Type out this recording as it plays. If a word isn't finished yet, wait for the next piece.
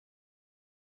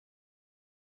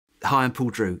Hi, I'm Paul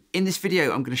Drew. In this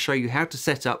video, I'm going to show you how to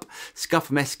set up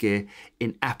Scuffham S-Gear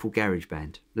in Apple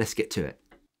GarageBand. Let's get to it.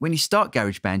 When you start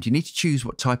GarageBand, you need to choose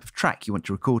what type of track you want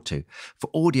to record to. For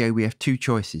audio, we have two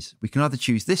choices. We can either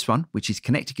choose this one, which is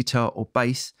connected guitar or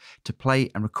bass, to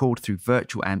play and record through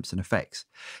virtual amps and effects.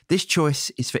 This choice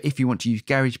is for if you want to use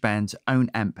GarageBand's own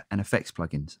amp and effects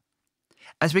plugins.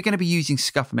 As we're going to be using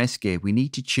Scuffham S-Gear, we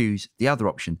need to choose the other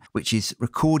option, which is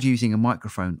record using a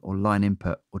microphone or line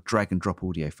input or drag and drop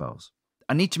audio files.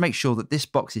 I need to make sure that this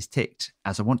box is ticked,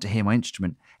 as I want to hear my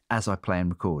instrument as I play and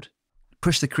record.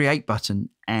 Push the create button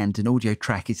and an audio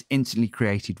track is instantly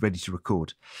created, ready to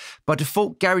record. By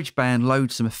default, GarageBand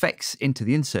loads some effects into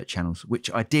the insert channels, which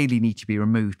ideally need to be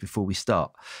removed before we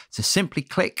start. So simply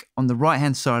click on the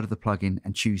right-hand side of the plugin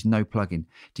and choose No Plugin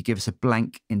to give us a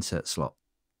blank insert slot.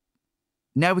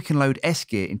 Now we can load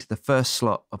S-Gear into the first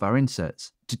slot of our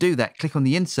inserts. To do that, click on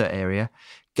the insert area,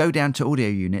 go down to audio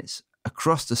units,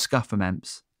 across the Scuffham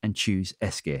amps and choose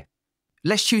S-Gear.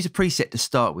 Let's choose a preset to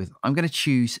start with. I'm going to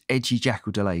choose Edgy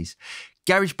Jackal Delays.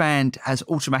 GarageBand has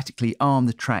automatically armed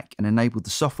the track and enabled the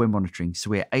software monitoring, so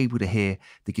we're able to hear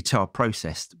the guitar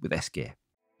processed with S-Gear.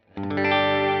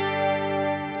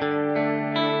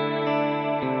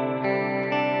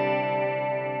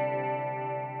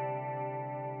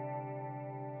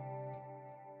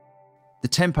 The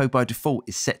tempo by default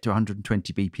is set to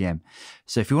 120 BPM.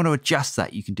 So if you want to adjust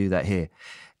that, you can do that here.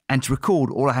 And to record,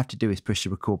 all I have to do is push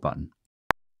the record button.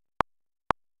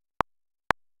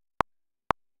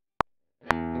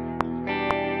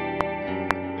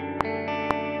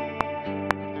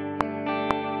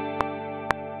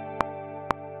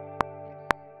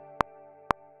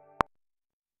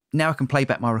 Now I can play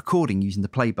back my recording using the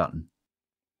play button.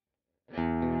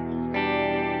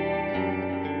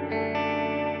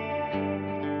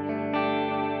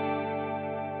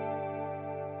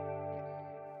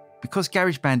 Because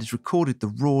GarageBand has recorded the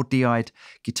raw DI'd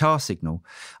guitar signal,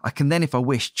 I can then, if I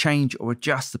wish, change or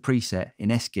adjust the preset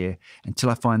in S-Gear until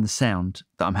I find the sound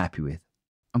that I'm happy with.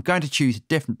 I'm going to choose a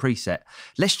different preset.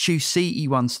 Let's choose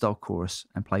CE1 style chorus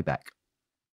and play back.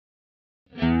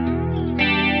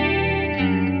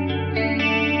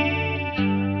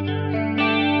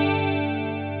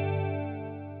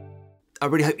 I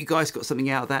really hope you guys got something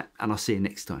out of that, and I'll see you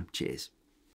next time. Cheers.